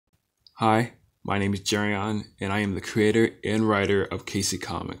Hi, my name is Jerion, and I am the creator and writer of KaKc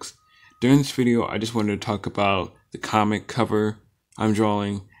Comics. During this video, I just wanted to talk about the comic cover I'm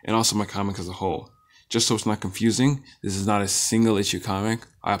drawing, and also my comic as a whole. Just so it's not confusing, this is not a single issue comic.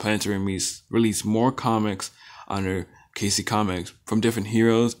 I plan to release more comics under KaKc Comics from different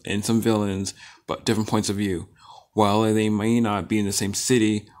heroes and some villains, but different points of view. While they may not be in the same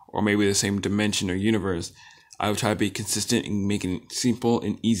city, or maybe the same dimension or universe, I will try to be consistent in making it simple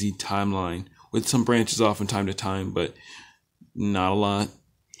and easy timeline, with some branches off from time to time, but not a lot.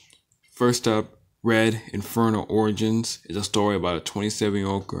 First up, Red Inferno Origins is a story about a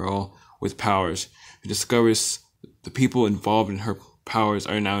 27-year-old girl with powers who discovers the people involved in her powers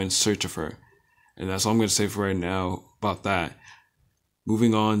are now in search of her. And that's all I'm going to say for right now about that.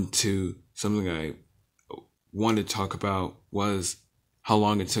 Moving on to something I wanted to talk about was how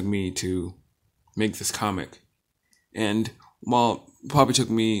long it took me to make this comic. And while it probably took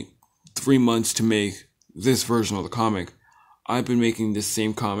me 3 months to make this version of the comic, I've been making this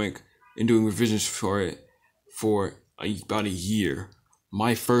same comic and doing revisions for it for about a year.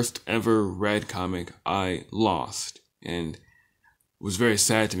 My first ever Red comic I lost, and it was very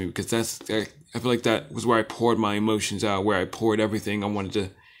sad to me because I feel like that was where I poured my emotions out, where I poured everything I wanted to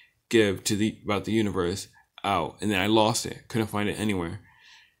give to about the universe out, and then I lost it. Couldn't find it anywhere.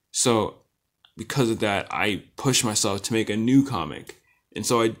 So because of that, I pushed myself to make a new comic, and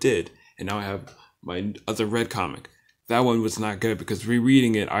so I did. And now I have my other Red comic. That one was not good because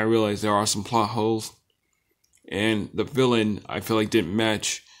rereading it, I realized there are some plot holes, and the villain I feel like didn't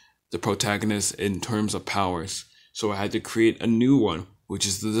match the protagonist in terms of powers. So I had to create a new one, which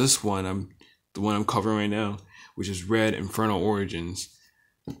is this one. The one I'm covering right now, which is Red Inferno Origins.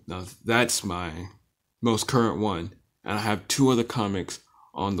 Now that's my most current one, and I have 2 other comics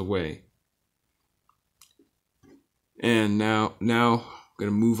on the way. And now I'm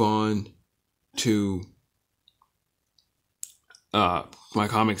gonna move on to my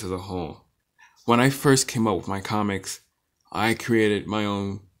comics as a whole. When I first came up with my comics, I created my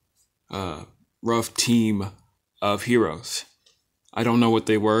own rough team of heroes. I don't know what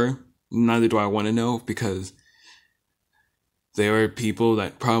they were, neither do I want to know, because they were people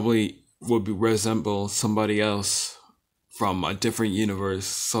that probably would resemble somebody else from a different universe,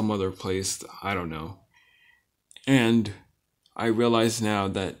 some other place, I don't know. And I realize now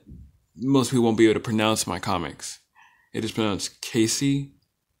that most people won't be able to pronounce my comics. It is pronounced KaKc,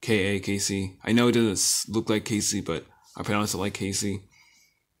 KaKc. I know it doesn't look like KaKc, but I pronounce it like KaKc.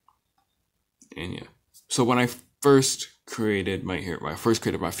 And yeah. So when I first created my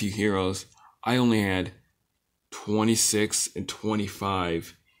few heroes, I only had 26 and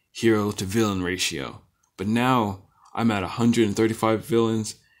 25 hero to villain ratio. But now I'm at 135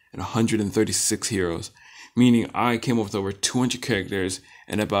 villains and 136 heroes, meaning I came up with over 200 characters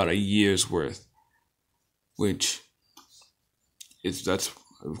in about a year's worth, which that's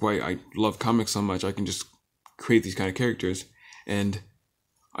why I love comics so much. I can just create these kind of characters, and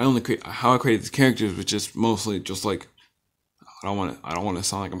how I created these characters was just mostly just like, I don't want to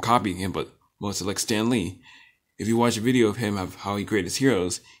sound like I'm copying him, but mostly like Stan Lee. If you watch a video of him of how he created his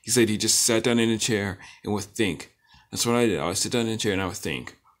heroes, he said he just sat down in a chair and would think. That's what I did. I would sit down in a chair and I would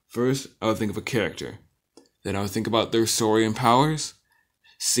think. First, I would think of a character. Then I would think about their story and powers,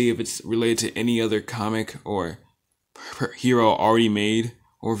 see if it's related to any other comic or hero already made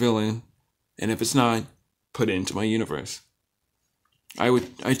or villain, and if it's not, put it into my universe.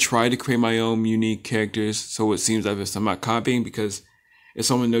 I try to create my own unique characters so it seems as if I'm not copying, because if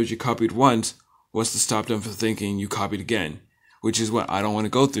someone knows you copied once, what's to stop them from thinking you copied again? Which is what I don't want to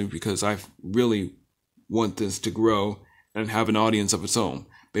go through, because I really want this to grow and have an audience of its own.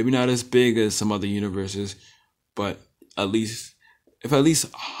 Maybe not as big as some other universes, but if at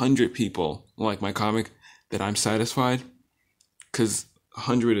least 100 people like my comic, then I'm satisfied, because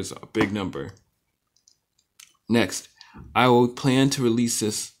 100 is a big number. Next, I will plan to release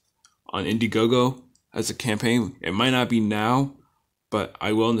this on Indiegogo as a campaign. It might not be now, but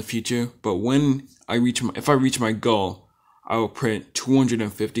I will in the future. But if I reach my goal, I will print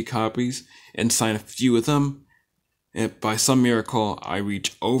 250 copies and sign a few of them. And by some miracle I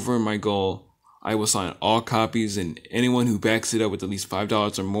reach over my goal, I will sign all copies, and anyone who backs it up with at least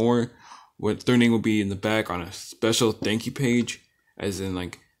 $5 or more, their name will be in the back on a special thank you page, as in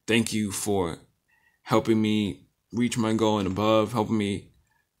like, thank you for helping me reach my goal and above, helping me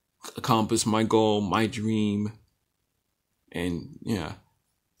accomplish my goal, my dream. And yeah,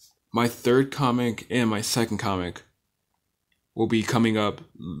 my third comic and my second comic will be coming up a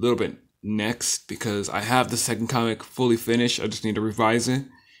little bit next, because I have the second comic fully finished. I just need to revise it.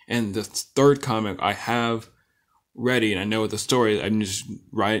 And the third comic I have ready and I know the story, I'm just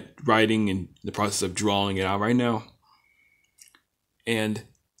writing in the process of drawing it out right now. And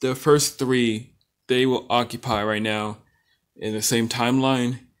the first three, they will occupy right now in the same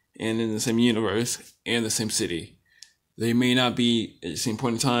timeline and in the same universe and the same city. They may not be at the same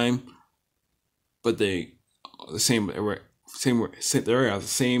point in time, but they the same they're the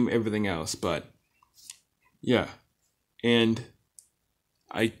same everything else. But yeah, and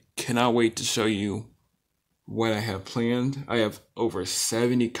I cannot wait to show you what I have planned. I have over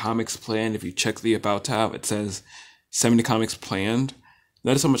 70 comics planned. If you check the About tab, it says 70 comics planned.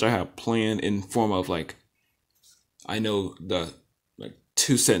 That is how much I have planned in form of like, I know the like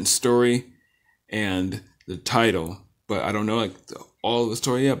 2-sentence story and the title, but I don't know like all of the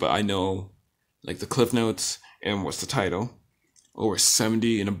story yet. But I know like the cliff notes and what's the title. Over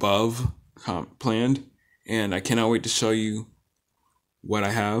 70 and above planned, and I cannot wait to show you what I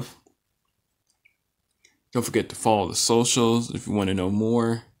have. Don't forget to follow the socials if you want to know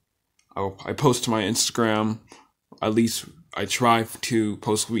more. I post to my Instagram. At least I try to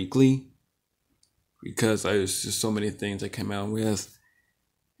post weekly because there's just so many things I came out with.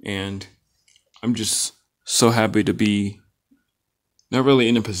 And I'm just so happy to be not really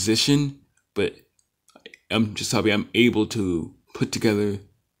in a position, but I'm just happy I'm able to put together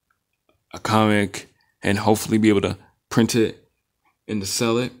a comic and hopefully be able to print it and to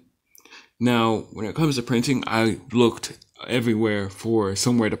sell it. Now, when it comes to printing, I looked everywhere for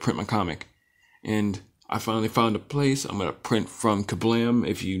somewhere to print my comic. And I finally found a place. I'm going to print from Kablam.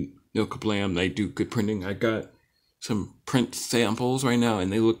 If you know Kablam, they do good printing. I got some print samples right now,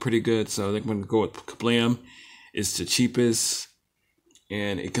 and they look pretty good. So I think I'm going to go with Kablam. It's the cheapest,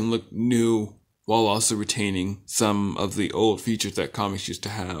 and it can look new while also retaining some of the old features that comics used to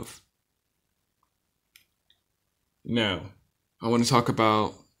have. Now, I want to talk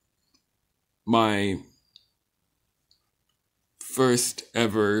about my first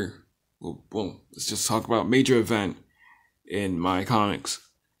ever, well, let's just talk about major event in my comics.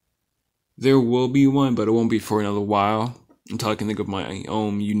 There will be one, but it won't be for another while until I can think of my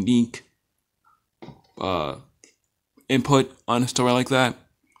own unique input on a story like that.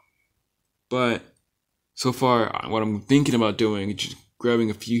 But so far, what I'm thinking about doing is just grabbing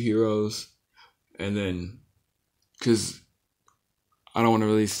a few heroes, and then, because I don't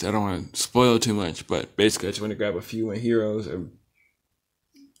want to spoil too much, but basically I just want to grab a few of my heroes, and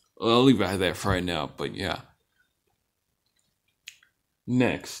I'll leave it at that for right now, but yeah.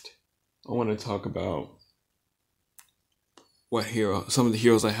 Next, I want to talk about some of the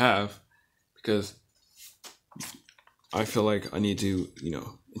heroes I have, because I feel like I need to,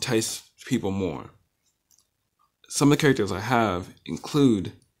 entice people more. Some of the characters I have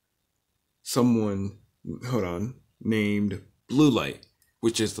include someone, named Blue Light,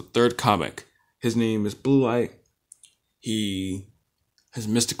 which is the third comic. His name is Blue Light. He has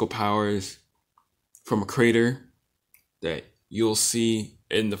mystical powers from a crater that you'll see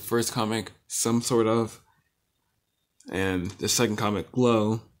in the first comic, some sort of. And the second comic,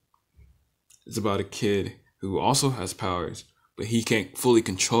 Glow, is about a kid who also has powers, but he can't fully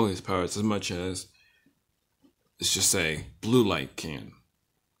control his powers as much as, let's just say, Blue Light can.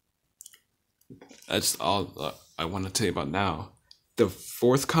 That's all I want to tell you about now. The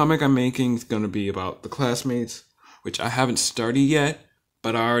fourth comic I'm making is going to be about the classmates, which I haven't started yet,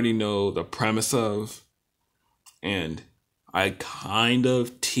 but I already know the premise of, and I kind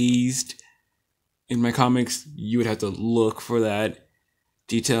of teased in my comics. You would have to look for that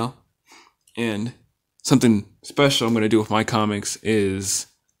detail. And something special I'm going to do with my comics is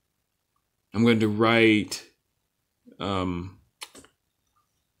I'm going to write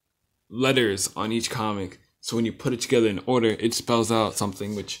letters on each comic, so when you put it together in order, it spells out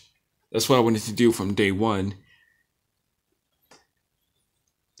something, which that's what I wanted to do from day one,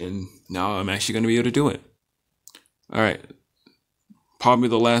 and now I'm actually going to be able to do it. Alright, probably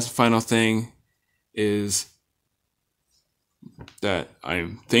the last final thing is that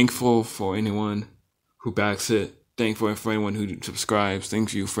I'm thankful for anyone who backs it, thankful for anyone who subscribes,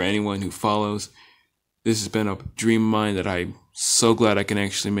 thank you for anyone who follows. This has been a dream of mine that I'm so glad I can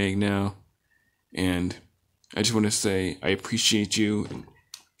actually make now. And I just want to say I appreciate you.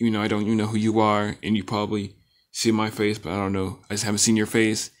 I don't even know who you are, and you probably see my face, but I don't know. I just haven't seen your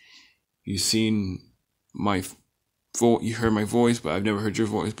face. You've seen you heard my voice, but I've never heard your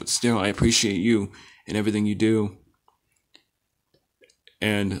voice. But still, I appreciate you and everything you do.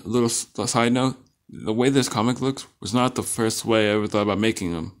 And a little side note, the way this comic looks was not the first way I ever thought about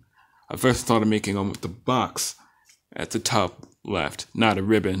making them. I first thought of making them with the box at the top left, not a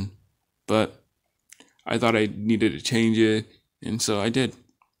ribbon. But I thought I needed to change it, and so I did.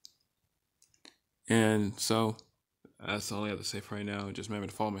 And so That's all I have to say for right now. Just remember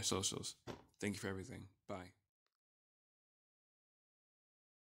to follow my socials. Thank you for everything. Bye.